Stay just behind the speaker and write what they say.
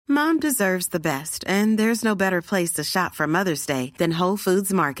Mom deserves the best, and there's no better place to shop for Mother's Day than Whole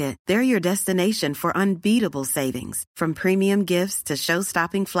Foods Market. They're your destination for unbeatable savings, from premium gifts to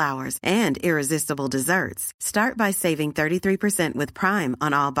show-stopping flowers and irresistible desserts. Start by saving 33% with Prime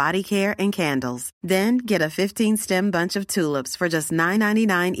on all body care and candles. Then get a 15-stem bunch of tulips for just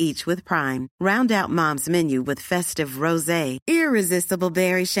 $9.99 each with Prime. Round out Mom's menu with festive rosé, irresistible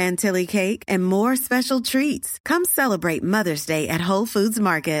berry chantilly cake, and more special treats. Come celebrate Mother's Day at Whole Foods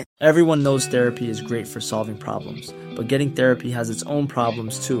Market. Everyone knows therapy is great for solving problems, but getting therapy has its own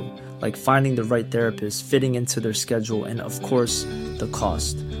problems too, like finding the right therapist, fitting into their schedule, and of course, the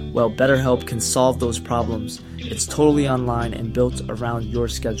cost. Well, BetterHelp can solve those problems. It's totally online and built around your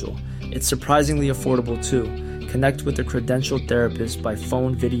schedule. It's surprisingly affordable too. Connect with a credentialed therapist by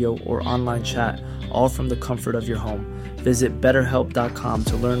phone, video, or online chat, all from the comfort of your home. Visit BetterHelp.com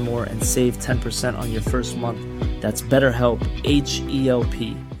to learn more and save 10% on your first month. That's BetterHelp,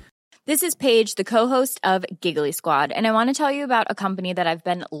 H-E-L-P. This is Paige, the co-host of Giggly Squad, and I want to tell you about a company that I've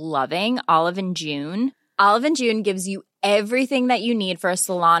been loving, Olive & June. Olive & June gives you everything that you need for a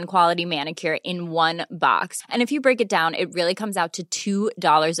salon-quality manicure in one box. And if you break it down, it really comes out to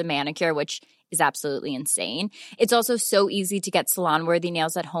 $2 a manicure, which is absolutely insane. It's also so easy to get salon-worthy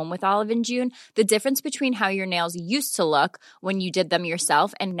nails at home with Olive & June. The difference between how your nails used to look when you did them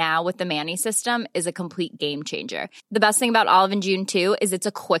yourself and now with the Mani system is a complete game changer. The best thing about Olive & June, too, is it's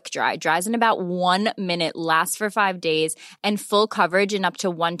a quick dry. Dries in about 1 minute, lasts for 5 days, and full coverage in up to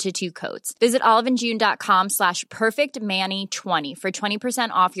 1 to 2 coats. Visit oliveandjune.com/perfectmani20 for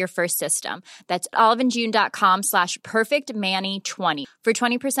 20% off your first system. That's oliveandjune.com/perfectmani20 for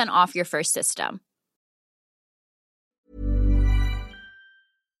 20% off your first system.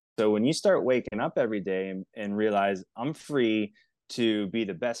 So when you start waking up every day and realize I'm free to be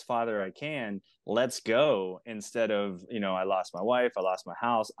the best father I can, let's go, instead of, I lost my wife, I lost my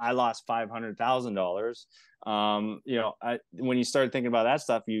house, I lost $500,000. When you start thinking about that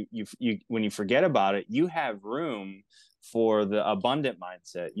stuff, you when you forget about it, you have room for the abundant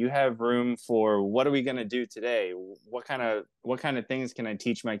mindset. You have room for, what are we going to do today? What kind of things can I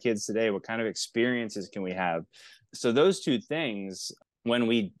teach my kids today? What kind of experiences can we have? So those two things, when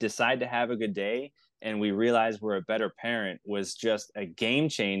we decide to have a good day and we realize we're a better parent, was just a game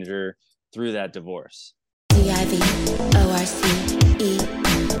changer through that divorce.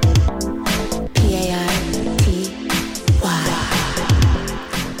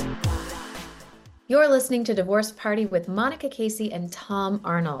 You're listening to Divorce Party with Monica Casey and Tom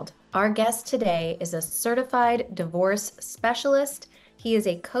Arnold. Our guest today is a certified divorce specialist. He is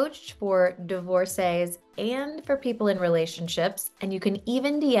a coach for divorcees and for people in relationships, and you can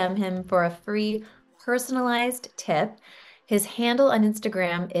even DM him for a free personalized tip. His handle on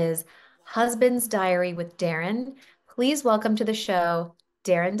Instagram is Husband's Diary with Daren. Please welcome to the show,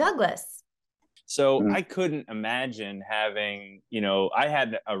 Daren Douglas. So I couldn't imagine having, I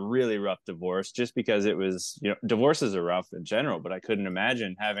had a really rough divorce, just because it was, divorces are rough in general, but I couldn't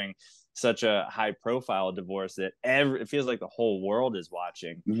imagine having such a high profile divorce that it feels like the whole world is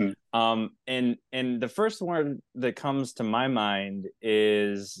watching. Mm-hmm. And the first word that comes to my mind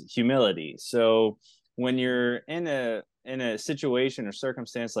is humility. So when you're in a situation or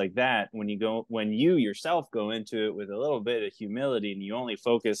circumstance like that, when you yourself go into it with a little bit of humility and you only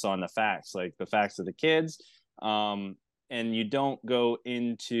focus on the facts, like the facts of the kids, and you don't go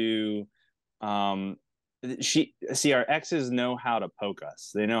into, our exes know how to poke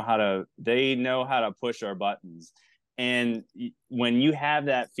us. They know how to push our buttons. And when you have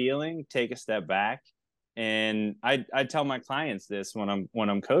that feeling, take a step back. And I tell my clients this when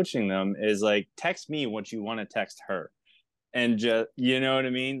I'm coaching them, is like, text me what you want to text her. And just, you know what I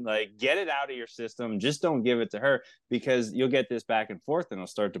mean? Like, get it out of your system. Just don't give it to her, because you'll get this back and forth and it'll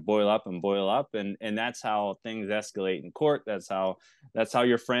start to boil up. And that's how things escalate in court. That's how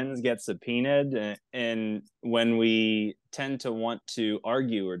your friends get subpoenaed. And when we tend to want to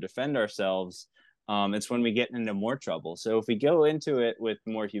argue or defend ourselves, it's when we get into more trouble. So if we go into it with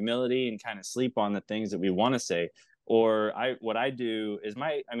more humility and kind of sleep on the things that we want to say, or what I do is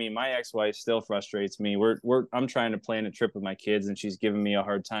my ex-wife still frustrates me. I'm trying to plan a trip with my kids and she's giving me a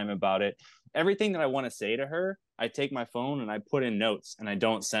hard time about it. Everything that I want to say to her, I take my phone and I put in notes and I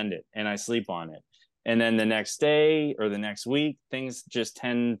don't send it and I sleep on it. And then the next day or the next week, things just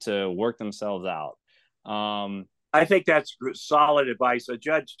tend to work themselves out. I think that's solid advice. A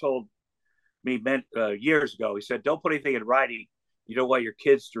judge told me years ago, he said, don't put anything in writing you don't want your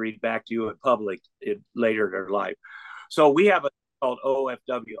kids to read back to you in public later in their life. So we have a called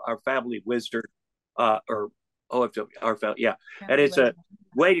OFW, our family wizard, or OFW, our family, yeah. And it's a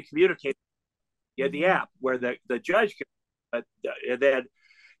way to communicate in the app where the judge can, and then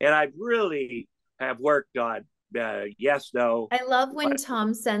And I really have worked on yes, no. I love when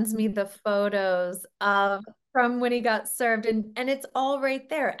Tom sends me the photos of from when he got served, and it's all right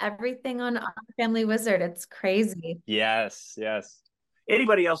there. Everything on Our Family Wizard. It's crazy. Yes, yes.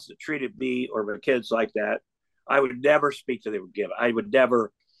 Anybody else that treated me or my kids like that, I would never speak to them again. I would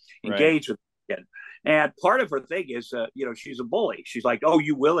never Right. engage with them again. And part of her thing is, she's a bully. She's like, "Oh,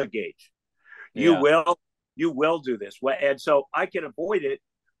 you will engage. You Yeah. will, you will do this." And so I can avoid it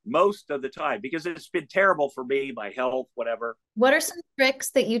most of the time because it's been terrible for me, my health, whatever. What are some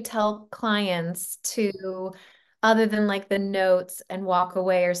tricks that you tell clients to, other than like the notes and walk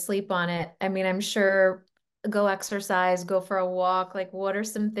away or sleep on it? I mean, I'm sure go exercise, go for a walk. Like, what are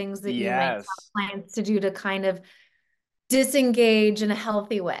some things that you might tell Yes. clients to do to kind of disengage in a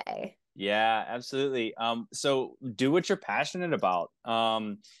healthy way? Yeah, absolutely. So do what you're passionate about.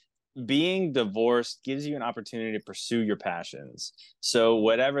 Being divorced gives you an opportunity to pursue your passions. So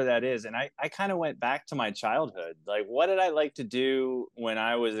whatever that is, and I kind of went back to my childhood. Like, what did I like to do when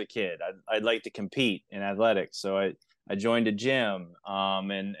I was a kid? I'd like to compete in athletics. So I joined a gym,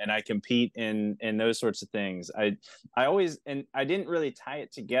 and I compete in those sorts of things. I always, and I didn't really tie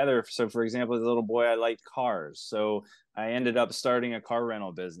it together. So for example, as a little boy, I liked cars. So I ended up starting a car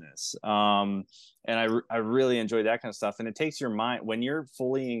rental business. And I really enjoy that kind of stuff. And it takes your mind, when you're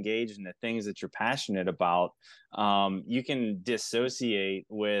fully engaged in the things that you're passionate about, you can dissociate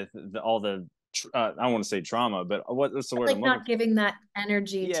with all the I don't want to say trauma, but what's the word Like I'm looking not for? giving that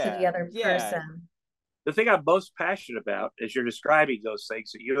energy to the Yeah, other yeah, person. The thing I'm most passionate about, as you're describing those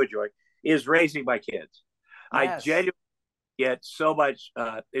things that you enjoy, is raising my kids. I yes, genuinely get so much.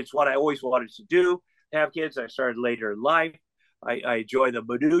 It's what I always wanted to do. Have kids. I started later in life. I enjoy the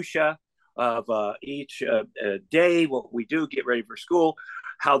minutia of each day, what we do, get ready for school,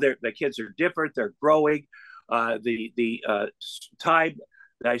 how the kids are different, they're growing, the time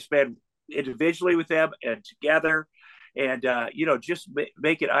that I spend individually with them and together, and just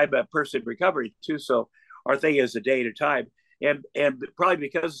make it. I'm a person in recovery too, so our thing is a day at a time, and probably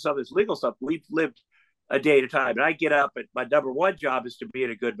because of some of this legal stuff, we've lived a day at a time. And I get up, and my number one job is to be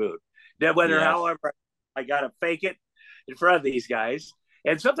in a good mood. Then, yes. however, I got to fake it in front of these guys.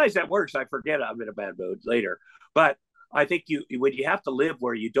 And sometimes that works. I forget I'm in a bad mood later. But I think when you have to live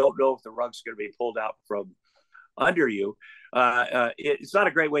where you don't know if the rug's going to be pulled out from under you, it's not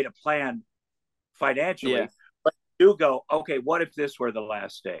a great way to plan Yeah. financially. But you do go, okay, what if this were the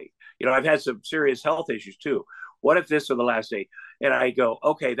last day? I've had some serious health issues too. What if this were the last day? And I go,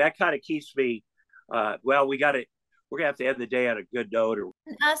 okay, that kind of keeps me. Well, we're gonna have to end the day on a good note. Or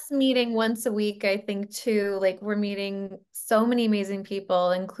Us meeting once a week, I think too, like we're meeting so many amazing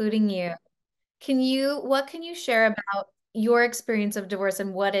people, including you. What can you share about your experience of divorce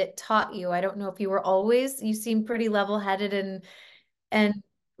and what it taught you? I don't know if you seem pretty level-headed and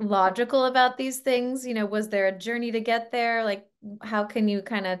logical about these things. Was there a journey to get there? Like, how can you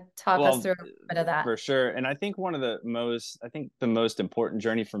kind of talk us Well, through a bit of that? for sure. And I think the most important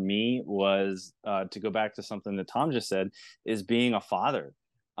journey for me was to go back to something that Tom just said, is being a father.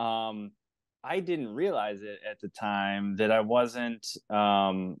 Um, I didn't realize it at the time that I wasn't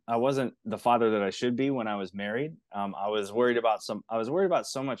the father that I should be when I was married. I was worried about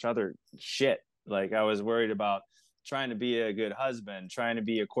so much other shit. Like, I was worried about trying to be a good husband, trying to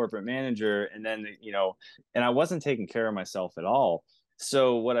be a corporate manager, and then, and I wasn't taking care of myself at all.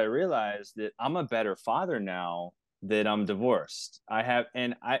 So what I realized, that I'm a better father now that I'm divorced.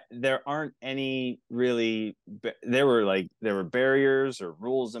 There aren't any really, there were barriers or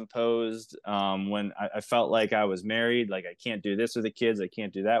rules imposed when I felt like I was married, like I can't do this with the kids, I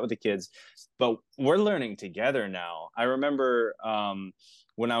can't do that with the kids, but we're learning together now. I remember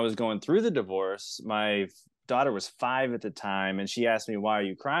when I was going through the divorce, my daughter was 5 at the time, and she asked me, "Why are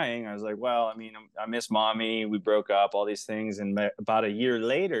you crying?" I was like, "Well, I mean, I miss mommy. We broke up, all these things." And about a year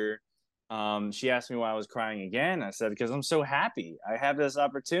later, she asked me why I was crying again. I said, "Because I'm so happy. I have this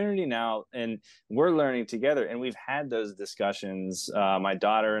opportunity now, and we're learning together." And we've had those discussions, my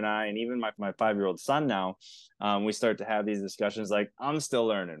daughter and I, and even my 5-year-old son now. We start to have these discussions like, "I'm still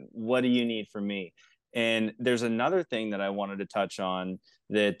learning. What do you need from me?" And there's another thing that I wanted to touch on,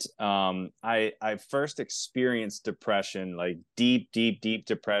 that I first experienced depression, like deep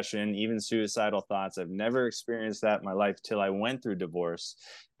depression, even suicidal thoughts. I've never experienced that in my life till I went through divorce.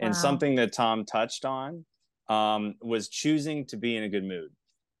 And Wow. something that Tom touched on was choosing to be in a good mood.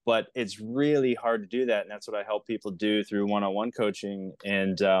 But it's really hard to do that, and that's what I help people do through one-on-one coaching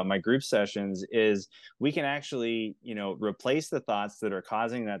and my group sessions. Is we can actually, replace the thoughts that are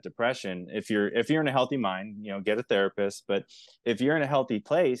causing that depression. If you're in a healthy mind, get a therapist. But if you're in a healthy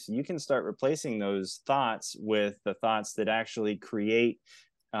place, you can start replacing those thoughts with the thoughts that actually create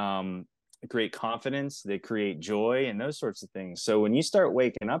create confidence, they create joy and those sorts of things. So when you start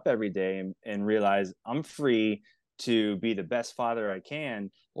waking up every day and realize I'm free to be the best father I can,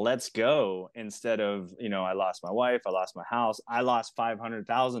 let's go, instead of, I lost my wife, I lost my house, I lost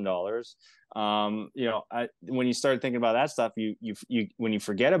 $500,000. When you start thinking about that stuff, you when you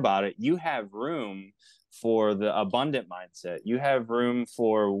forget about it, you have room for the abundant mindset. You have room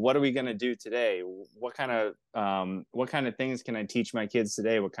for, what are we going to do today? What kind of things can I teach my kids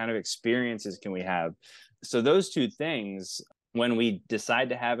today? What kind of experiences can we have? So those two things, when we decide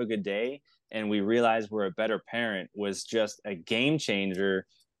to have a good day and we realize we're a better parent, was just a game changer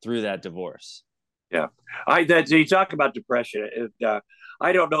through that divorce. Yeah. You talk about depression.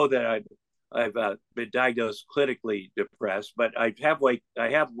 I don't know that I've been diagnosed clinically depressed, but I have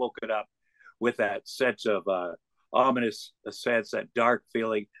woken up with that sense of ominous sense, that dark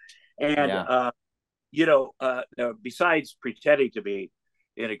feeling. And, besides pretending to be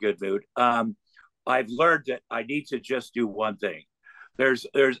in a good mood, I've learned that I need to just do one thing. There's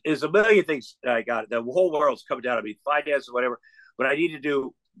a million things that I got. The whole world's coming down on me, finance or whatever, but I need to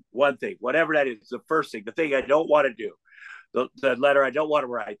do one thing, whatever that is, the first thing, the thing I don't want to do, the letter I don't want to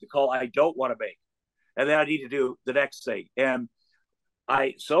write, the call I don't want to make. And then I need to do the next thing. And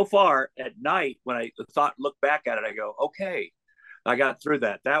so far at night, when I look back at it, I go, okay, I got through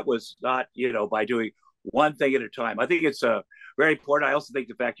that. That was not, by doing one thing at a time. I think it's very important. I also think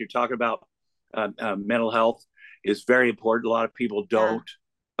the fact you're talking about mental health is very important. A lot of people don't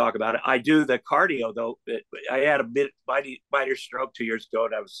talk about it. I do the cardio, though. I had a minor stroke 2 years ago,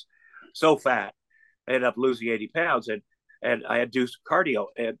 and I was so fat. I ended up losing 80 pounds, and I had to do cardio,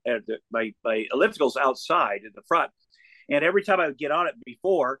 and my elliptical's outside in the front. And every time I would get on it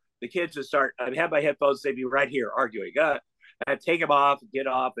before, the kids would start, I'd have my headphones, they'd be right here arguing. I'd take them off, get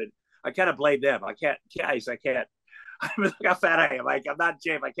off, and I kind of blame them. I can't. Look how fat I am. I'm not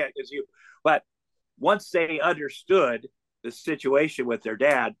Jim. I can't, because you. But once they understood the situation with their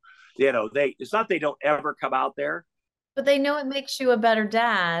dad, it's not they don't ever come out there. But they know it makes you a better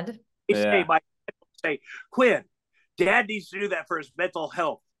dad. They say, Quinn, Dad needs to do that for his mental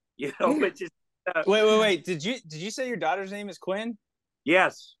health. Which is. Wait. Did you say your daughter's name is Quinn?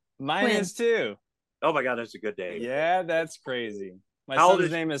 Yes. Mine is too. Oh my God, that's a good name. Yeah, that's crazy. My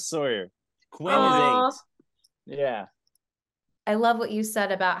son's name is Sawyer. Quinn is 8. Yeah. I love what you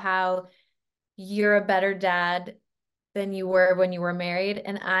said about how you're a better dad than you were when you were married.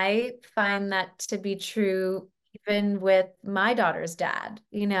 And I find that to be true even with my daughter's dad.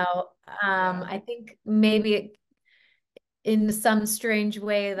 I think maybe in some strange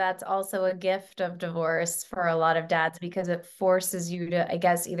way, that's also a gift of divorce for a lot of dads, because it forces you to, I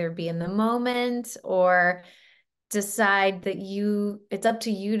guess, either be in the moment or decide that it's up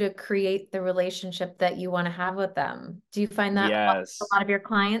to you to create the relationship that you want to have with them. Do you find that yes. a lot of your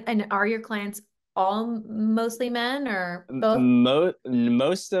clients, and are your clients all mostly men or both?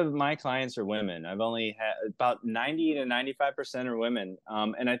 Most of my clients are women. I've only had about 90 to 95% are women.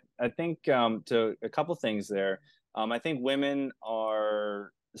 And I think to a couple things there. I think women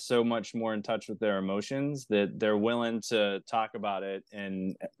are so much more in touch with their emotions that they're willing to talk about it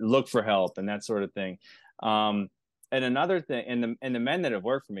and look for help and that sort of thing. And another thing, and the men that have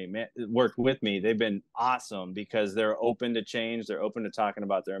worked with me, they've been awesome because they're open to change. They're open to talking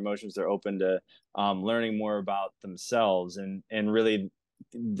about their emotions. They're open to learning more about themselves and really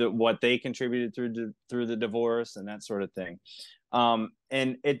what they contributed through the divorce and that sort of thing.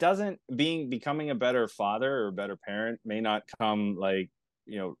 And it doesn't becoming a better father or a better parent may not come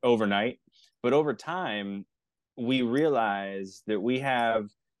overnight, but over time we realize that we have,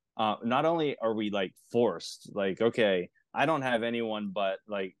 not only are we forced, okay, I don't have anyone, but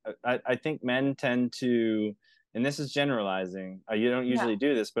I think men tend to, and this is generalizing, you don't usually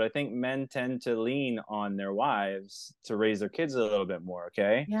do this, but I think men tend to lean on their wives to raise their kids a little bit more.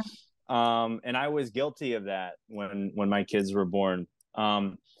 Okay. Yeah. And I was guilty of that when my kids were born.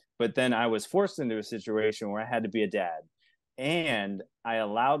 But then I was forced into a situation where I had to be a dad. And I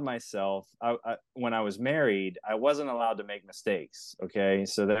allowed myself, when I was married, I wasn't allowed to make mistakes. Okay.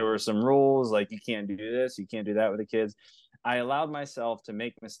 So there were some rules, you can't do this, you can't do that with the kids. I allowed myself to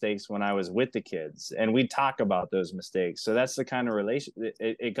make mistakes when I was with the kids, and we talk about those mistakes. So that's the kind of relation,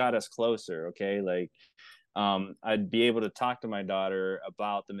 it got us closer. Okay. I'd be able to talk to my daughter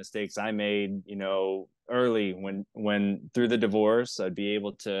about the mistakes I made, early when through the divorce. I'd be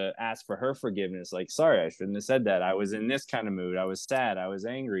able to ask for her forgiveness. Sorry, I shouldn't have said that. I was in this kind of mood. I was sad. I was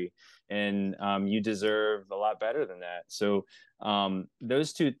angry, and you deserve a lot better than that. So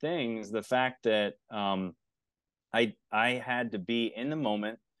those two things, the fact that I had to be in the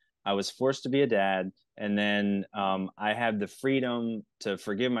moment, I was forced to be a dad, And then I had the freedom to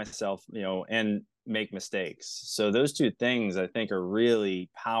forgive myself, and make mistakes. So those two things I think are really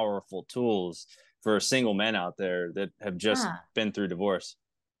powerful tools for single men out there that have just Yeah. been through divorce.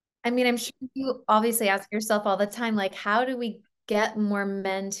 I mean, I'm sure you obviously ask yourself all the time, like, how do we get more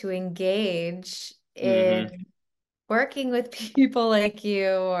men to engage Hmm. in working with people like you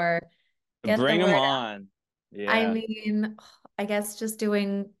or get the Bring them word out? on. I Yeah. mean, I guess just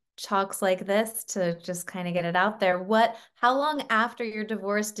doing talks like this to just kind of get it out there. How long after your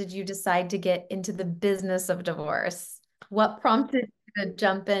divorce did you decide to get into the business of divorce? What prompted you to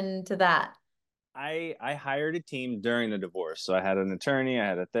jump into that? I hired a team during the divorce. So I had an attorney, I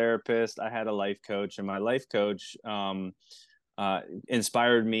had a therapist, I had a life coach, and my life coach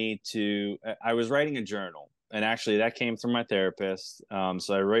inspired me to. I was writing a journal, and actually that came from my therapist.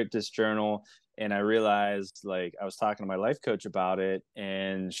 So I wrote this journal, and I realized, like, I was talking to my life coach about it,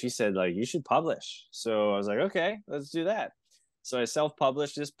 and she said, like, you should publish. So I was like, okay, let's do that. So I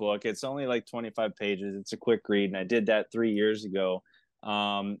self-published this book. It's only like 25 pages. It's a quick read, and I did that 3 years ago.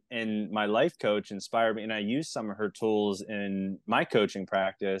 And my life coach inspired me, and I used some of her tools in my coaching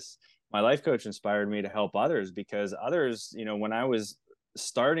practice. My life coach inspired me to help others, because others, when I was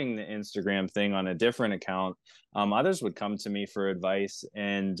starting the Instagram thing on a different account, others would come to me for advice.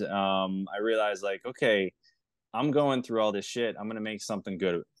 And I realized, like, okay, I'm going through all this shit. I'm going to make something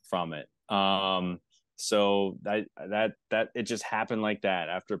good from it. So that it just happened like that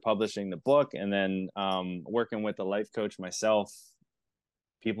after publishing the book, and then working with a life coach myself.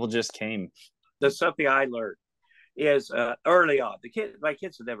 People just came. That's something I learned is early on. My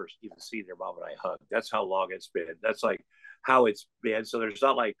kids have never even seen their mom and I hug. That's how long it's been. That's like how it's been. So there's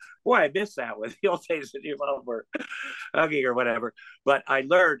not like, boy, I miss that with the old days that your mom were hugging or whatever. But I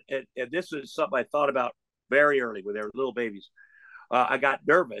learned, and this is something I thought about very early when they were little babies. I got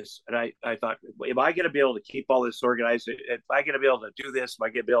nervous, and I thought, am I going to be able to keep all this organized? Am I going to be able to do this? Am I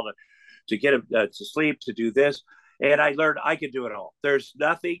going to be able to get them to sleep, to do this? And I learned I could do it all. There's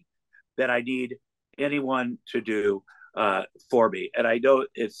nothing that I need anyone to do for me. And I know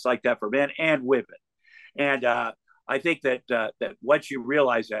it's like that for men and women. And I think that once you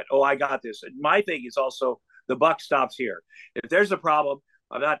realize that, oh, I got this. And my thing is also the buck stops here. If there's a problem,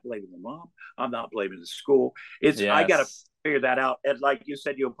 I'm not blaming the mom. I'm not blaming the school. I got to Yes. figure that out. And like you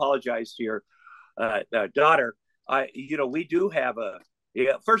said, you apologize to your daughter. We do have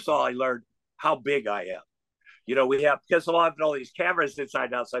first of all, I learned how big I am. We have, because a lot of all these cameras inside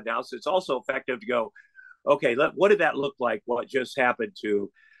and outside the house, it's also effective to go, okay, what did that look like? What just happened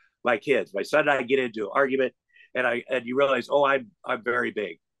to my kids? My son and I get into an argument, and you realize, oh, I'm very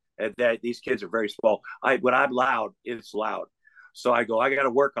big, and that these kids are very small. When I'm loud, it's loud. So I go, I got to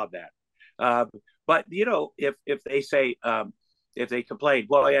work on that. But if they say, if they complain,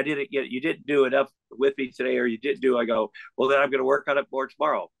 well, you didn't do enough with me today, or you didn't do, I go, well, then I'm going to work on it more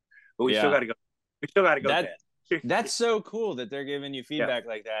tomorrow. But we still Yeah. got to go. We still got to go. That that's so cool that they're giving you Yeah. feedback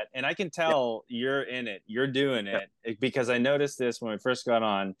like that. And I can tell you're in it. You're doing Yeah. it, because I noticed this when we first got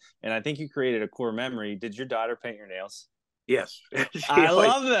on, and I think you created a core memory. Did your daughter paint your nails? Yes. I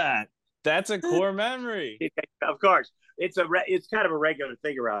love that. That's a core memory. Of course. It's kind of a regular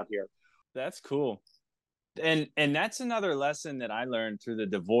thing around here. That's cool. And that's another lesson that I learned through the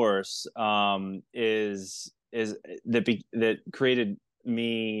divorce, is that created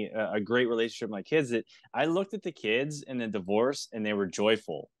me a great relationship with my kids. That I looked at the kids in the divorce, and they were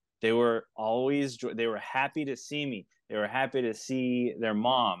joyful. They were always they were happy to see me. They were happy to see their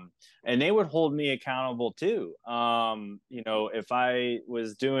mom, and they would hold me accountable too. If I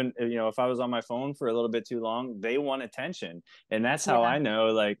was doing, if I was on my phone for a little bit too long, they want attention, and that's how Yeah. I know,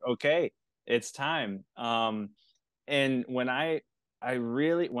 like, okay, it's time. And when I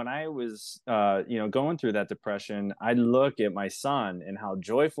was going through that depression, I look at my son and how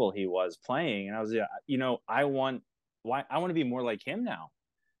joyful he was playing, and I was, I want to be more like him now.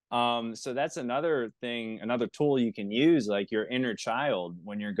 So that's another thing, another tool you can use, like your inner child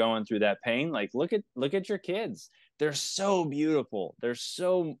when you're going through that pain. Like, look at your kids. They're so beautiful. They're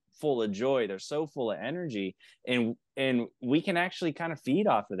so full of joy. They're so full of energy, and we can actually kind of feed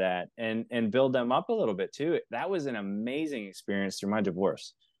off of that and build them up a little bit too. That was an amazing experience through my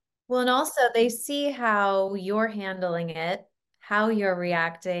divorce. Well, and also they see how you're handling it, how you're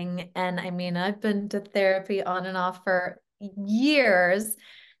reacting. And I mean, I've been to therapy on and off for years,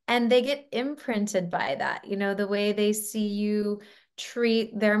 and they get imprinted by that, the way they see you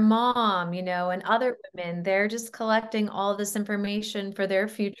treat their mom, and other women. They're just collecting all this information for their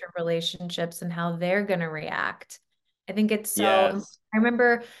future relationships and how they're going to react. I think it's so, Yes. I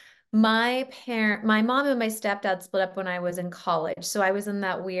remember My mom and my stepdad split up when I was in college. So I was in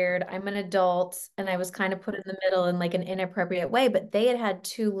that weird, I'm an adult, and I was kind of put in the middle in like an inappropriate way, but they had had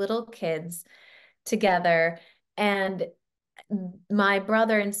two little kids together. And my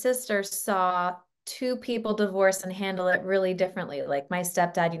brother and sister saw two people divorce and handle it really differently. Like my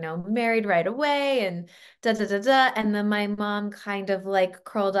stepdad, married right away and da da da da. And then my mom kind of like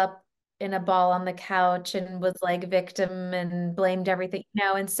curled up in a ball on the couch and was like victim and blamed everything.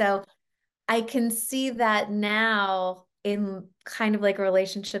 And so I can see that now in kind of like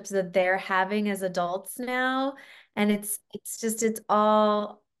relationships that they're having as adults now. And it's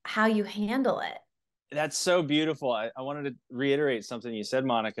all how you handle it. That's so beautiful. I wanted to reiterate something you said,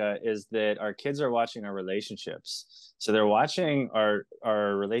 Monica, is that our kids are watching our relationships. So they're watching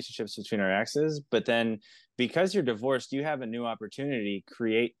our relationships between our exes, but then because you're divorced, you have a new opportunity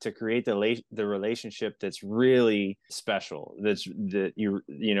to create the relationship that's really special, that you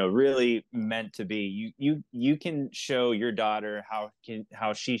really meant to be. You can show your daughter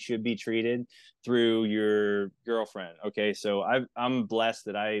how she should be treated through your girlfriend. Okay, so I'm blessed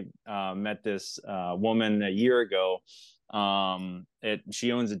that I met this woman a year ago.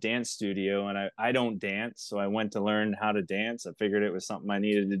 She owns a dance studio, and I don't dance, so I went to learn how to dance. I figured it was something I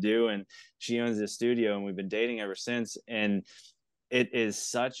needed to do, and she owns this studio, and we've been dating ever since. And it is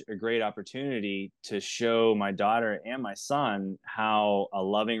such a great opportunity to show my daughter and my son how a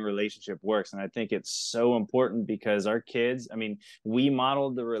loving relationship works. And I think it's so important because our kids, I mean, we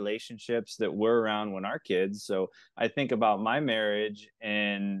modeled the relationships that were around when our kids. So I think about my marriage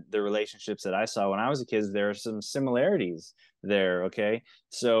and the relationships that I saw when I was a kid. There are some similarities there. Okay.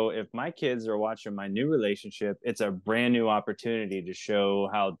 So if my kids are watching my new relationship, it's a brand new opportunity to show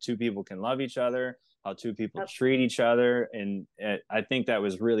how two people can love each other, how two people treat each other. And I think that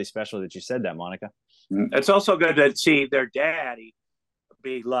was really special that you said that, Monica. It's also good to see their daddy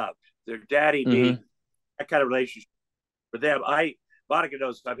being loved, their daddy being that kind of relationship for them. Monica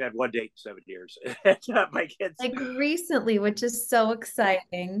knows I've had one date in 7 years. My kids. Like recently, which is so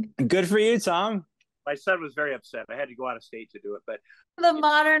exciting. Good for you, Tom. My son was very upset. I had to go out of state to do it, but The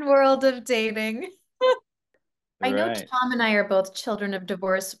modern world of dating. I know Right. Tom and I are both children of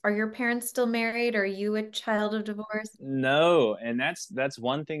divorce. Are your parents still married? Are you a child of divorce? No, and that's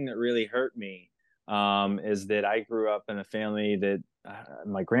one thing that really hurt me, is that I grew up in a family that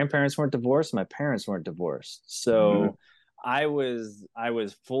my grandparents weren't divorced, my parents weren't divorced. So I was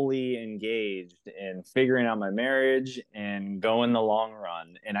fully engaged in figuring out my marriage and going the long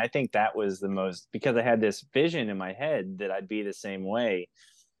run. And I think that was the most, because I had this vision in my head that I'd be the same way.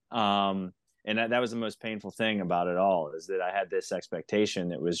 And that was the most painful thing about it all, is that I had this expectation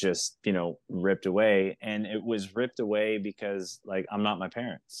that was just, ripped away. And it was ripped away because, like, I'm not my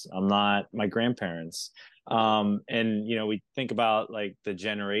parents. I'm not my grandparents. And, we think about like the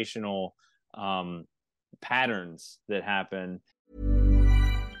generational patterns that happen.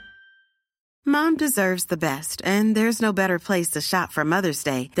 Mom deserves the best, and there's no better place to shop for Mother's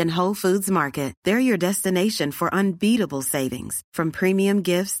Day than Whole Foods Market. They're your destination for unbeatable savings, from premium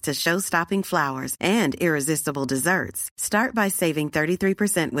gifts to show-stopping flowers and irresistible desserts. Start by saving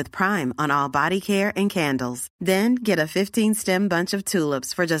 33% with Prime on all body care and candles. Then get a 15-stem bunch of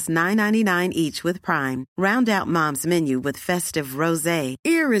tulips for just $9.99 each with Prime. Round out Mom's menu with festive rosé,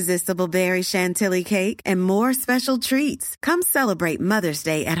 irresistible berry chantilly cake, and more special treats. Come celebrate Mother's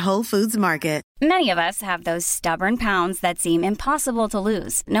Day at Whole Foods Market. Many of us have those stubborn pounds that seem impossible to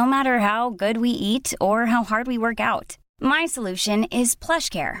lose, no matter how good we eat or how hard we work out. My solution is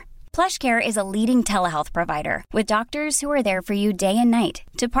PlushCare. PlushCare is a leading telehealth provider with doctors who are there for you day and night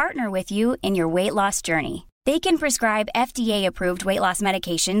to partner with you in your weight loss journey. They can prescribe FDA-approved weight loss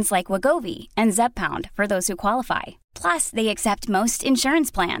medications like Wegovy and Zepbound for those who qualify. Plus, they accept most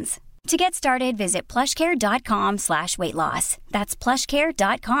insurance plans. To get started, visit plushcare.com/weightloss. That's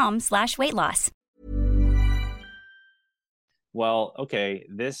plushcare.com/weightloss. Well, okay,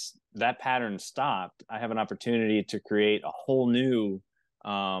 that pattern stopped. I have an opportunity to create a whole new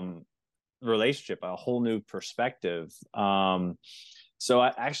relationship, a whole new perspective. So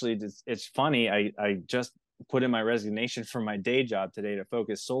it's funny. I just put in my resignation from my day job today to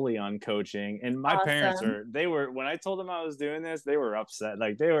focus solely on coaching. And my parents when I told them I was doing this, they were upset.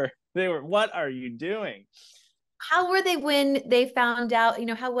 Like they were, what are you doing? How were they when they found out,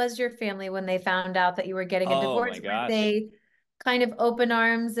 how was your family when they found out that you were getting a divorce? Were they kind of open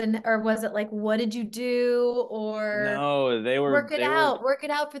arms, or was it like, what did you do? Or no, they were work it out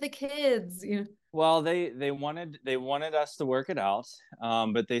for the kids. Well, they wanted us to work it out,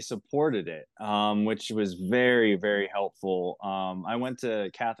 but they supported it, which was very, very helpful. I went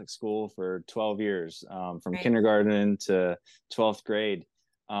to Catholic school for 12 years, from kindergarten to 12th grade.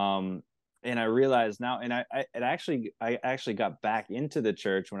 And I realized now, and I actually got back into the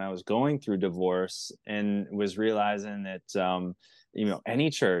church when I was going through divorce, and was realizing that, any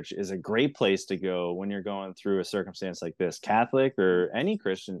church is a great place to go when you're going through a circumstance like this, Catholic or any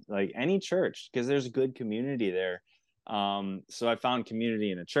Christian, like any church, because there's good community there. So I found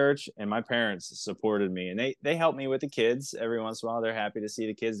community in a church, and my parents supported me, and they help me with the kids every once in a while. They're happy to see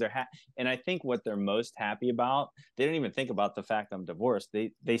the kids. And I think what they're most happy about, they don't even think about the fact I'm divorced.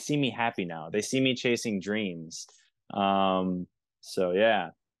 They see me happy now. They see me chasing dreams. So yeah.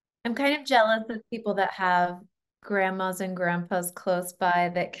 I'm kind of jealous of people that have grandmas and grandpas close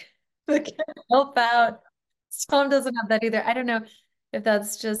by that can help out. Tom doesn't have that either. I don't know if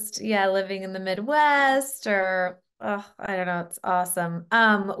that's just, living in the Midwest or, oh, I don't know. It's awesome.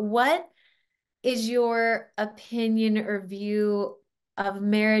 What is your opinion or view of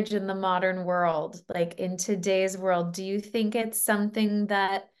marriage in the modern world? Like in today's world, do you think it's something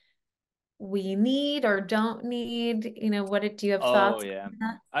that we need or don't need? Do you have Oh thoughts yeah, on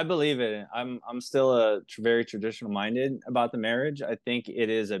that? I believe it. I'm still very traditional minded about the marriage. I think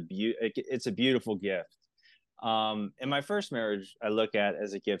it's a beautiful gift. And my first marriage I look at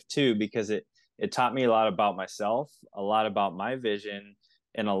as a gift too, because it taught me a lot about myself, a lot about my vision,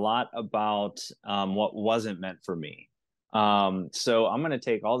 and a lot about what wasn't meant for me. So I'm going to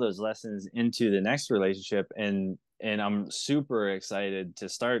take all those lessons into the next relationship, and I'm super excited to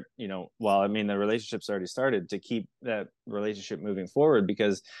start, well, I mean, the relationship's already started, to keep that relationship moving forward,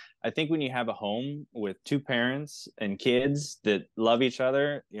 because I think when you have a home with two parents and kids that love each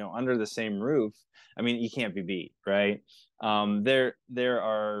other, under the same roof, I mean, you can't be beat, right? There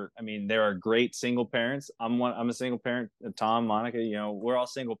are great single parents. I'm a single parent. Tom, Monica, we're all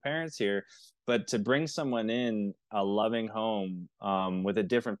single parents here. But to bring someone in a loving home, with a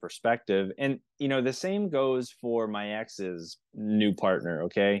different perspective, and the same goes for my ex's new partner.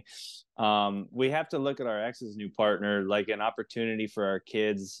 Okay, we have to look at our ex's new partner like an opportunity for our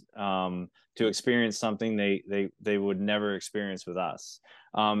kids to experience something they would never experience with us.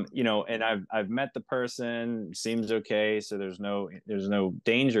 And I've met the person, seems okay, so there's no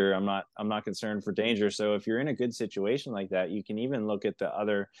danger. I'm not concerned for danger. So if you're in a good situation like that, you can even look at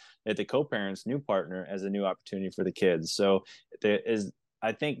the co-parent's new partner as a new opportunity for the kids. So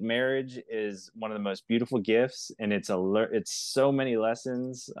I think marriage is one of the most beautiful gifts, and it's so many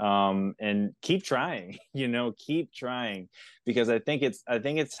lessons. And keep trying, keep trying, because I think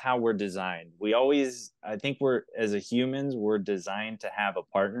it's how we're designed. I think as humans, we're designed to have a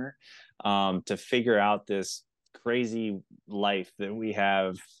partner, to figure out this crazy life that we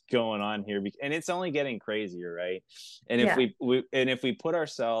have going on here, and it's only getting crazier, right? And if we put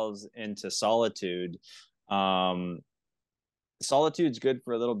ourselves into solitude, solitude's good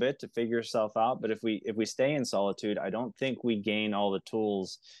for a little bit to figure yourself out, but if we stay in solitude, I don't think we gain all the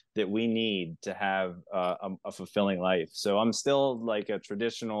tools that we need to have a fulfilling life. So I'm still like a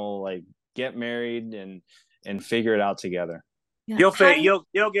traditional, like, get married and figure it out together. Yeah.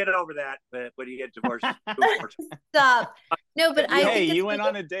 You'll get over that, but when you get divorced. Stop. No, but I think you went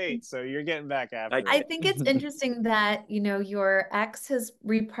on a date, so you're getting back after. I think it's interesting that, your ex has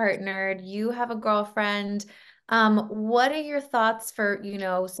repartnered, you have a girlfriend. What are your thoughts for,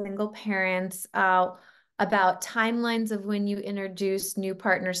 single parents, about timelines of when you introduce new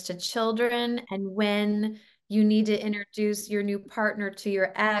partners to children, and when you need to introduce your new partner to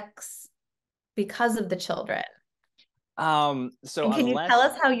your ex because of the children? And can you tell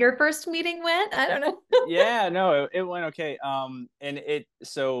us how your first meeting went? I don't know. Yeah, no, it went okay.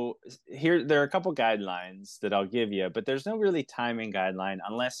 So here, there are a couple guidelines that I'll give you, but there's no really timing guideline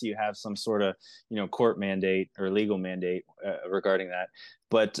unless you have some sort of, court mandate or legal mandate regarding that.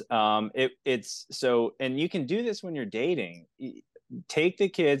 But it's so, and you can do this when you're dating. Take the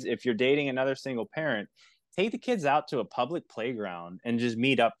kids, if you're dating another single parent, take the kids out to a public playground and just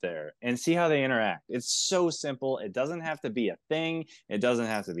meet up there and see how they interact. It's so simple. It doesn't have to be a thing. It doesn't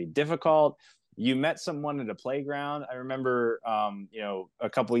have to be difficult. You met someone at a playground. I remember, a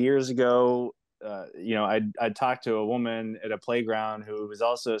couple of years ago, I talked to a woman at a playground who was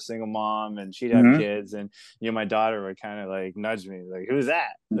also a single mom, and she'd have kids, and my daughter would kind of like nudge me, like, "Who's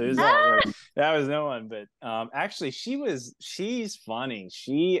that? Who's that?" Like, that was no one, but actually, she's funny.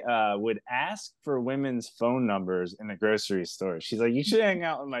 She would ask for women's phone numbers in the grocery store. She's like, "You should hang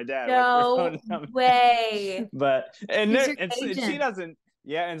out with my dad." No way. But she doesn't.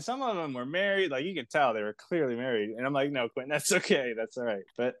 Yeah, and some of them were married. Like, you could tell they were clearly married. And I'm like, "No, Quentin, that's okay. That's all right."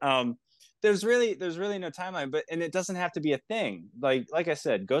 But there's really no timeline, and it doesn't have to be a thing. Like I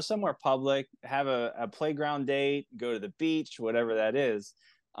said, go somewhere public, have a playground date, go to the beach, whatever that is.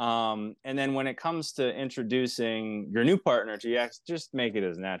 And then when it comes to introducing your new partner to your ex, just make it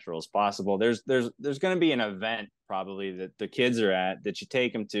as natural as possible. There's going to be an event probably that the kids are at that you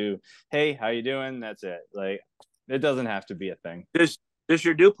take them to. Hey, how you doing? That's it. Like, it doesn't have to be a thing. Does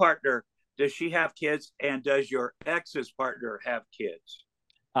your new partner, does she have kids, and does your ex's partner have kids?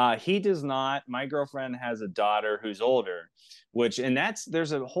 He does not. My girlfriend has a daughter who's older, there's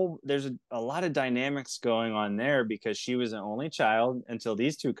a lot of dynamics going on there because she was an only child until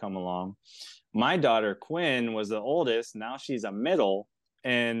these two come along. My daughter Quinn was the oldest. Now she's a middle,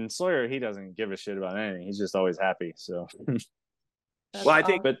 and Sawyer, he doesn't give a shit about anything. He's just always happy. So, well, I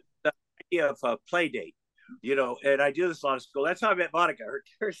think the idea of a play date, and I do this a lot of school. That's how I met Monica.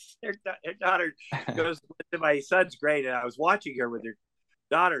 Her daughter goes to my son's grade, and I was watching her with her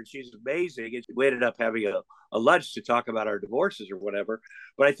daughter, and she's amazing. And we ended up having a lunch to talk about our divorces or whatever.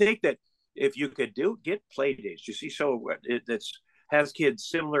 But I think that if you could get play dates, you see, so that has kids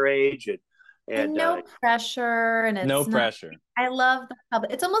similar age and no pressure, and it's no not, pressure. I love the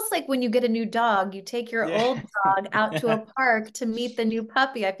public. It's almost like when you get a new dog, you take your old dog out to a park to meet the new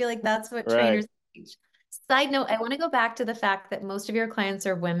puppy. I feel like that's what trainers teach. Side note, I want to go back to the fact that most of your clients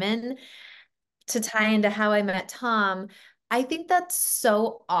are women to tie into how I met Tom. I think that's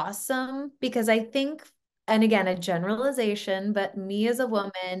so awesome because I think, and again, a generalization, but me as a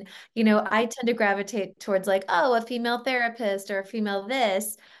woman, I tend to gravitate towards like, oh, a female therapist or a female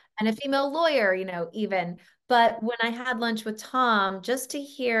this and a female lawyer, even. But when I had lunch with Tom, just to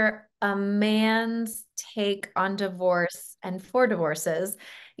hear a man's take on divorce and for divorces,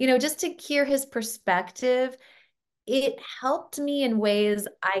 just to hear his perspective, it helped me in ways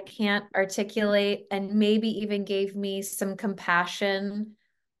I can't articulate and maybe even gave me some compassion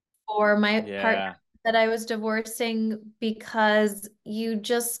for my partner that I was divorcing because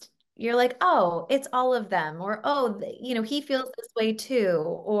you're like, oh, it's all of them, or, oh, he feels this way too.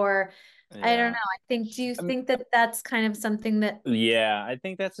 Or I don't know. Do you think that that's kind of something that? Yeah, I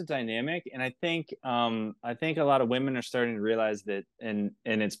think that's a dynamic. And I think a lot of women are starting to realize that, and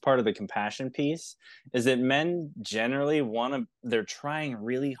it's part of the compassion piece, is that men generally they're trying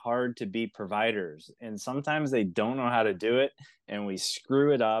really hard to be providers. And sometimes they don't know how to do it, and we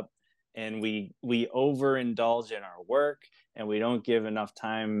screw it up, and we overindulge in our work, and we don't give enough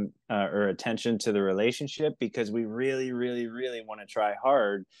time or attention to the relationship because we really, really, really want to try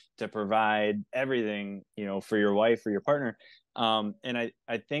hard to provide everything, for your wife or your partner. And I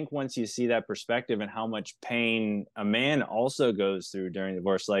think once you see that perspective and how much pain a man also goes through during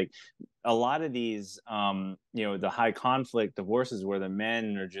divorce, like a lot of these, the high conflict divorces where the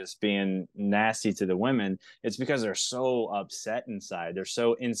men are just being nasty to the women, it's because they're so upset inside. They're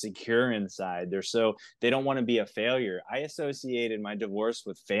so insecure inside. They don't want to be a failure. I associated my divorce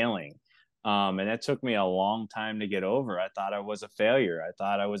with failing. And that took me a long time to get over. I thought I was a failure. I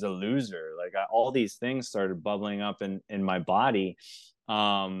thought I was a loser. Like all these things started bubbling up in my body.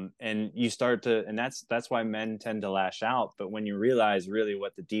 And you start to, and that's why men tend to lash out. But when you realize really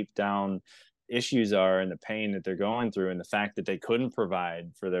what the deep down issues are and the pain that they're going through and the fact that they couldn't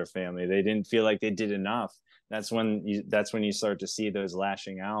provide for their family, they didn't feel like they did enough. That's when you start to see those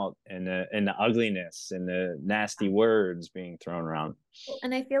lashing out and the ugliness and the nasty words being thrown around.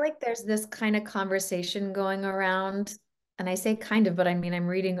 And I feel like there's this kind of conversation going around, and I say kind of, but I mean, I'm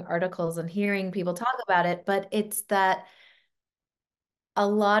reading articles and hearing people talk about it, but it's that a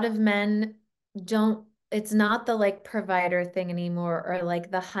lot of men it's not the like provider thing anymore, or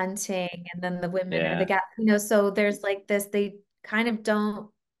like the hunting and then the women or the guy, so there's like this, they kind of don't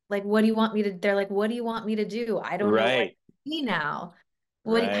like, what do you want me to, they're like, what do you want me to do? I don't know what to be now.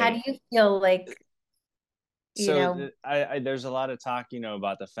 How do you feel like, there's a lot of talk,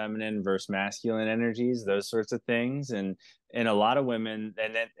 about the feminine versus masculine energies, those sorts of things. And a lot of women,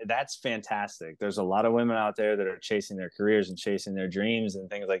 and that's fantastic. There's a lot of women out there that are chasing their careers and chasing their dreams and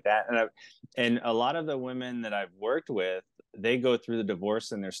things like that. And a lot of the women that I've worked with, they go through the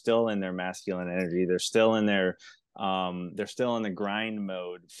divorce and they're still in their masculine energy. They're still in the grind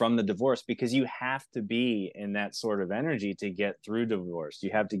mode from the divorce, because you have to be in that sort of energy to get through divorce.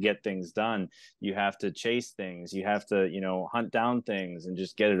 You have to get things done. You have to chase things. You have to, hunt down things and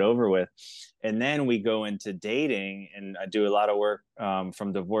just get it over with. And then we go into dating, and I do a lot of work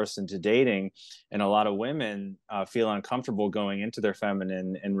from divorce into dating. And a lot of women feel uncomfortable going into their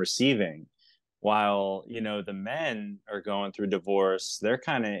feminine and receiving, while the men are going through divorce. They're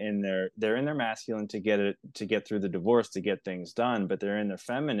kind of in their masculine to get through the divorce, to get things done, but they're in their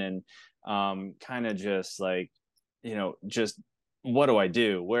feminine, kind of just like, just what do I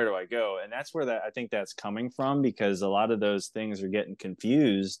do, where do I go? And that's where I think that's coming from, because a lot of those things are getting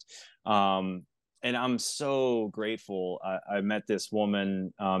confused. and I'm so grateful. I met this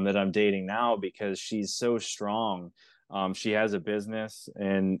woman that I'm dating now because she's so strong. She has a business,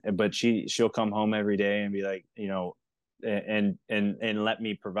 but she'll come home every day and be like, and let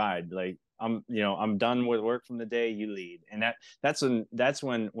me provide. Like, I'm done with work from the day, you lead. And that's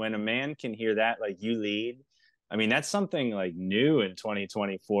when a man can hear that, like, you lead. I mean, that's something like new in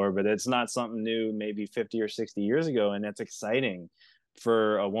 2024, but it's not something new maybe 50 or 60 years ago. And that's exciting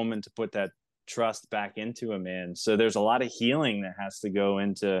for a woman to put that trust back into a man. So there's a lot of healing that has to go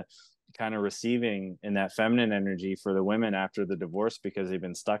into kind of receiving in that feminine energy for the women after the divorce, because they've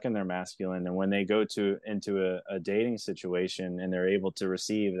been stuck in their masculine. And when they go into a dating situation and they're able to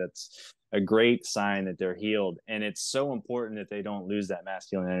receive, that's a great sign that they're healed. And it's so important that they don't lose that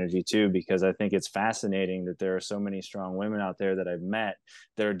masculine energy too, because I think it's fascinating that there are so many strong women out there that I've met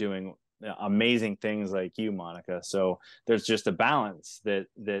that are doing amazing things like you, Monica. So there's just a balance that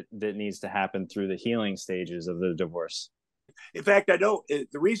needs to happen through the healing stages of the divorce. In fact, I know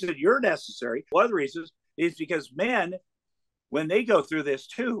the reason you're necessary, one of the reasons, is because men, when they go through this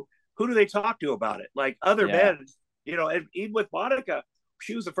too, who do they talk to about it? Like other men, and even with Monica,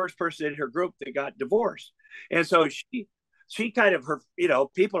 she was the first person in her group that got divorced. And so she kind of,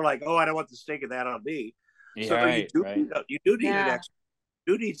 people are like, oh, I don't want the stink of that on me. So you do need an expert.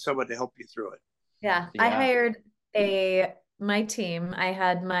 You need someone to help you through it. Yeah. I hired my team. I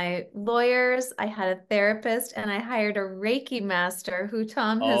had my lawyers, I had a therapist, and I hired a Reiki master who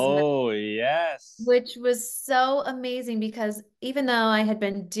Tom has met. Oh, yes. Which was so amazing because even though I had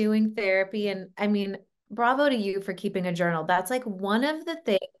been doing therapy, and I mean, bravo to you for keeping a journal. That's like one of the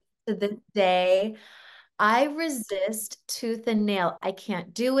things to this day I resist tooth and nail. I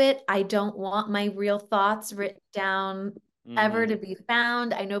can't do it. I don't want my real thoughts written down ever to be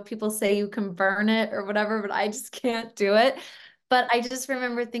found. I know people say you can burn it or whatever, but I just can't do it. But I just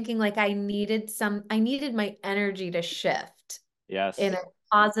remember thinking like I needed my energy to shift in a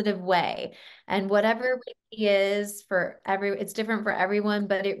positive way. And whatever Reiki is it's different for everyone,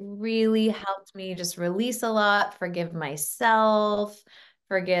 but it really helped me just release a lot, forgive myself,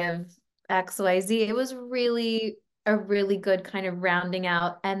 forgive XYZ. It was really a really good kind of rounding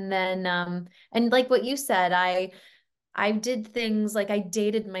out. And then, and like what you said, I did things like I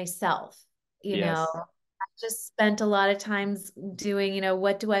dated myself, I just spent a lot of times doing,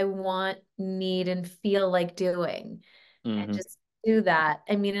 what do I want, need, and feel like doing, and just do that.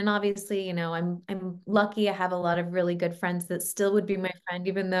 I mean, and obviously, I'm lucky I have a lot of really good friends that still would be my friend,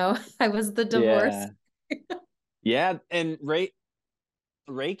 even though I was the divorce. Yeah. And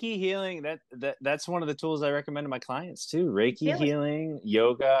Reiki healing, that's one of the tools I recommend to my clients too. Reiki healing,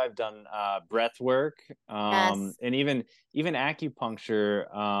 yoga. I've done breath work, and even acupuncture.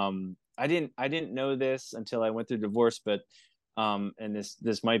 I didn't know this until I went through divorce, but and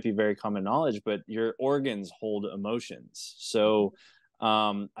this might be very common knowledge, but your organs hold emotions. So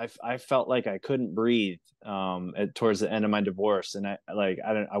I felt like I couldn't breathe towards the end of my divorce, and I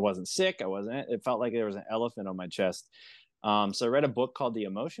wasn't sick. It felt like there was an elephant on my chest. So I read a book called The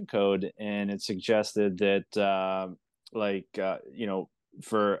Emotion Code, and it suggested that,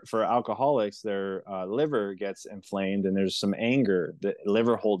 for alcoholics, their liver gets inflamed, and there's some anger. The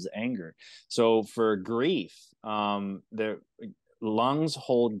liver holds anger. So for grief, the lungs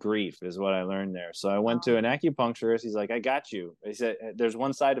hold grief, is what I learned there. So I went to an acupuncturist. He's like, I got you. He said, there's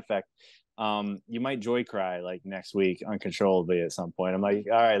one side effect. You might joy cry like next week uncontrollably at some point. I'm like,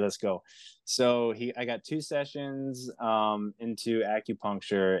 all right, let's go. So I got 2 sessions into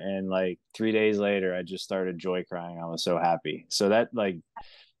acupuncture, and like 3 days later, I just started joy crying. I was so happy. So that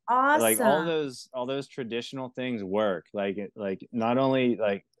awesome. Like all those traditional things work. Like not only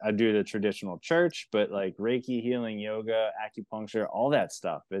like I do the traditional church, but like Reiki healing, yoga, acupuncture, all that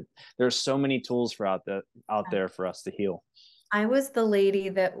stuff. There's so many tools out there for us to heal. I was the lady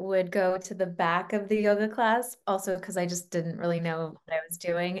that would go to the back of the yoga class, also because I just didn't really know what I was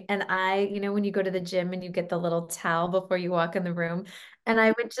doing. And when you go to the gym and you get the little towel before you walk in the room, and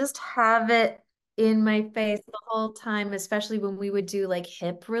I would just have it in my face the whole time, especially when we would do like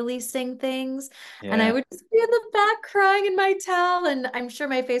hip releasing things. Yeah. And I would just be in the back crying in my towel. And I'm sure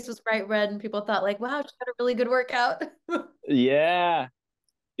my face was bright red, and people thought like, wow, she had a really good workout. Yeah.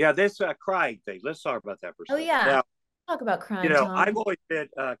 Yeah, this crying thing. Let's talk about that for a second. Oh, yeah. Now, talk about crying, Tom. I've always been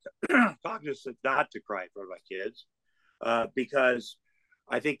cognizant not to cry in front of my kids because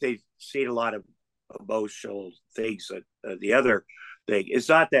I think they've seen a lot of emotional things. The other thing, it's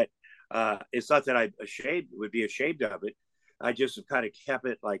not that I'm would be ashamed of it. I just have kind of kept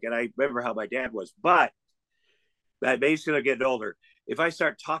it and I remember how my dad was. But basically, getting older, if I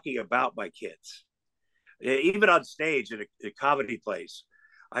start talking about my kids, even on stage in a comedy place,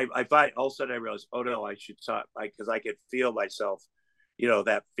 I find all of a sudden I realized, oh no, I should stop, because I could feel myself,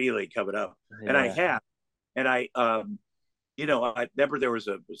 that feeling coming up, and I have, and I remember there was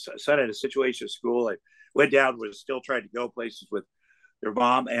a son at a situation at school. I went down, was still trying to go places with their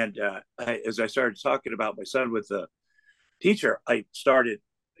mom, and as I started talking about my son with the teacher, I started,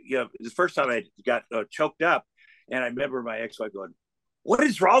 the first time I got choked up, and I remember my ex-wife going, "What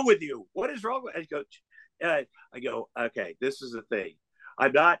is wrong with you? What is wrong with?" I go, okay, this is the thing.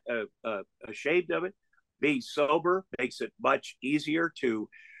 I'm not ashamed of it. Being sober makes it much easier to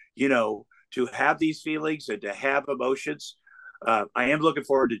have these feelings and to have emotions. I am looking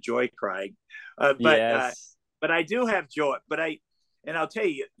forward to joy crying, but I do have joy. And I'll tell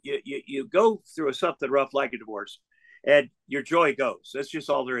you, you go through something rough like a divorce, and your joy goes. That's just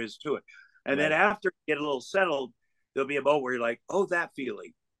all there is to it. And then after you get a little settled, there'll be a moment where you're like, oh, that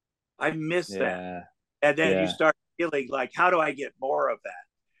feeling, I miss that. And then you start feeling like, how do I get more of that?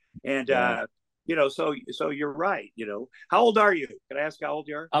 And so you're right. How old are you? Can I ask how old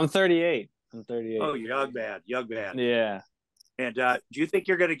you are? I'm 38. Oh, young man. Yeah. And do you think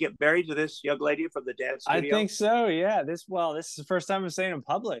you're going to get married to this young lady from the dance studio? I think so. Yeah. This is the first time I'm saying in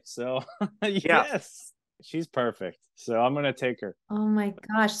public. So yes, she's perfect. So I'm going to take her. Oh my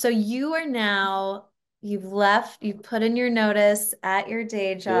gosh. So you are now, you've put in your notice at your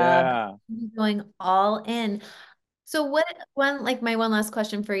day job, going all in. So my one last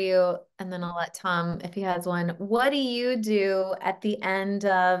question for you, and then I'll let Tom, if he has one. What do you do at the end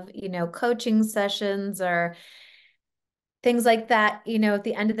of, coaching sessions or things like that, at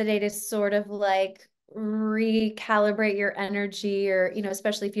the end of the day to sort of like recalibrate your energy, or,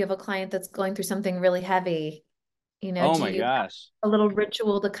 especially if you have a client that's going through something really heavy, oh my gosh, a little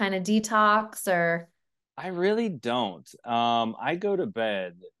ritual to kind of detox? Or I really don't. I go to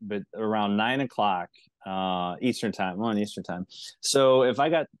bed, but around 9:00 Eastern time. I'm on Eastern time. So if I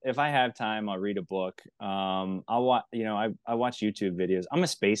have time, I'll read a book. I'll watch. I watch YouTube videos. I'm a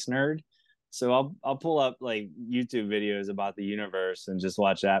space nerd, so I'll pull up like YouTube videos about the universe and just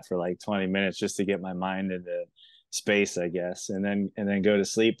watch that for like 20 minutes just to get my mind into space, I guess, and then go to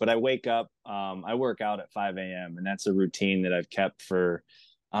sleep. But I wake up. I work out at 5 a.m. and that's a routine that I've kept for,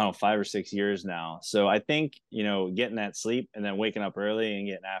 I don't know, 5 or 6 years now. So I think, getting that sleep and then waking up early and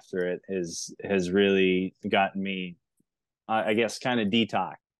getting after it has really gotten me, I guess, kind of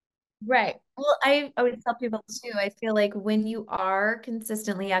detox. Right. Well, I always tell people too, I feel like when you are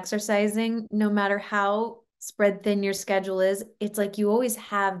consistently exercising, no matter how spread thin your schedule is, it's like you always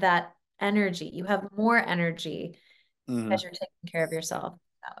have that energy. You have more energy as you're taking care of yourself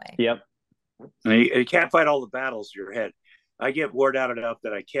that way. Yep. You can't fight all the battles in your head. I get worn out enough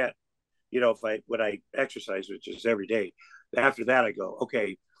that I can't, when I exercise, which is every day, after that I go,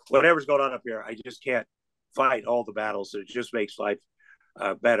 okay, whatever's going on up here, I just can't fight all the battles. It just makes life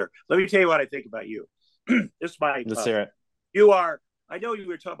better. Let me tell you what I think about you. This is my, let's hear it. You are, I know you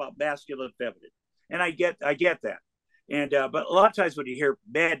were talking about masculine, feminine, and I get that. And, but a lot of times when you hear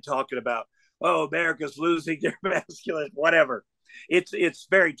men talking about, oh, America's losing their masculine, whatever, it's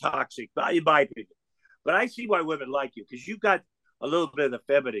very toxic, in my opinion. But I see why women like you, because you've got a little bit of the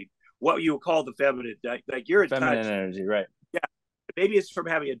feminine, what you would call the feminine, like you're in feminine touch. Energy, right? Yeah, maybe it's from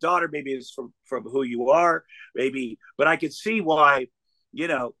having a daughter, maybe it's from who you are, maybe. But I can see why,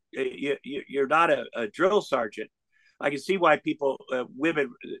 you're not a drill sergeant. I can see why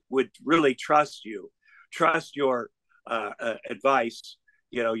women would really trust you, trust your advice.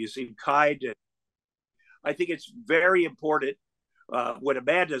 You seem kind, and I think it's very important when a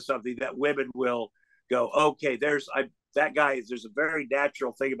man does something that women will go, okay, there's a very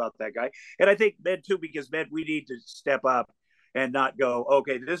natural thing about that guy. And I think men too, because men, we need to step up and not go,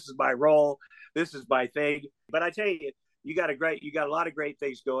 okay, this is my role, this is my thing. But I tell you, you got a lot of great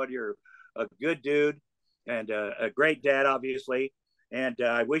things going. You're a good dude and a great dad, obviously. And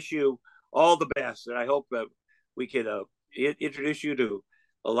I wish you all the best. And I hope we can introduce you to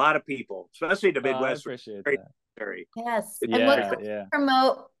a lot of people, especially in the Midwest. I appreciate that. Yes. And what can we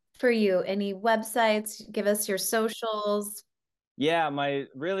promote for you? Any websites? Give us your socials. Yeah,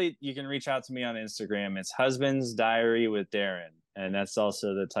 you can reach out to me on Instagram. It's Husband's Diary with Daren. And that's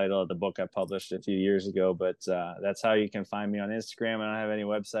also the title of the book I published a few years ago. But that's how you can find me on Instagram. I don't have any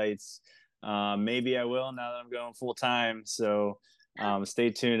websites. Maybe I will now that I'm going full time. So stay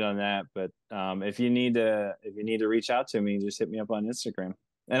tuned on that. But if you need to reach out to me, just hit me up on Instagram.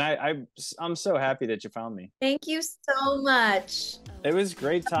 And I'm so happy that you found me. Thank you so much. It was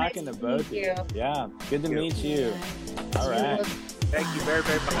great talking to both of you. Yeah, good to meet you. All right. Thank you very,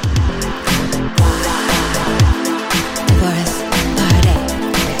 very much.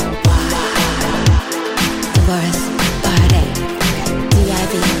 Divorce Party.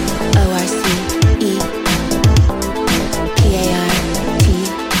 DIV.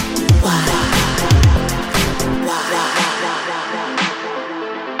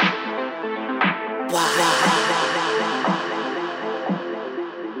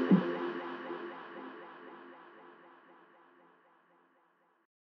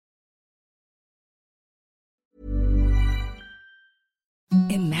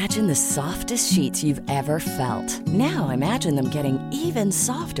 Imagine the softest sheets you've ever felt. Now imagine them getting even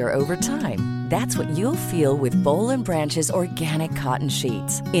softer over time. That's what you'll feel with Boll & Branch's organic cotton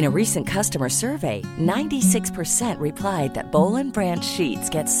sheets. In a recent customer survey, 96% replied that Boll & Branch sheets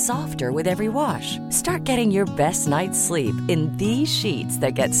get softer with every wash. Start getting your best night's sleep in these sheets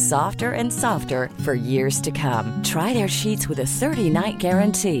that get softer and softer for years to come. Try their sheets with a 30-night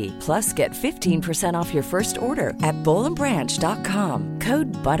guarantee. Plus, get 15% off your first order at bollandbranch.com.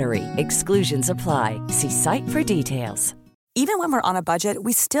 Code BUTTERY. Exclusions apply. See site for details. Even when we're on a budget,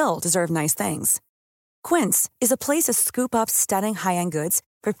 we still deserve nice things. Quince is a place to scoop up stunning high-end goods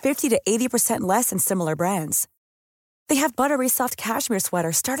for 50 to 80% less than similar brands. They have buttery soft cashmere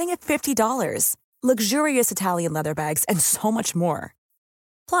sweaters starting at $50, luxurious Italian leather bags, and so much more.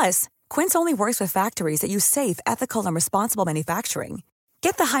 Plus, Quince only works with factories that use safe, ethical, and responsible manufacturing.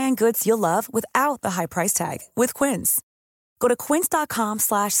 Get the high-end goods you'll love without the high price tag with Quince. Go to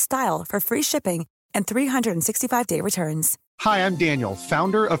quince.com/style for free shipping and 365-day returns. Hi, I'm Daniel,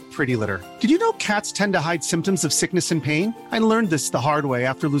 founder of Pretty Litter. Did you know cats tend to hide symptoms of sickness and pain? I learned this the hard way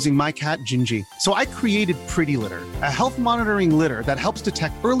after losing my cat, Gingy. So I created Pretty Litter, a health monitoring litter that helps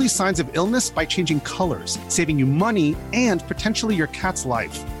detect early signs of illness by changing colors, saving you money and potentially your cat's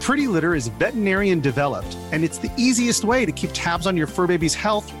life. Pretty Litter is veterinarian developed, and it's the easiest way to keep tabs on your fur baby's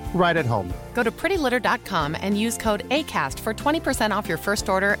health right at home. Go to prettylitter.com and use code ACAST for 20% off your first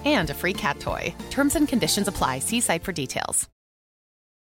order and a free cat toy. Terms and conditions apply. See site for details.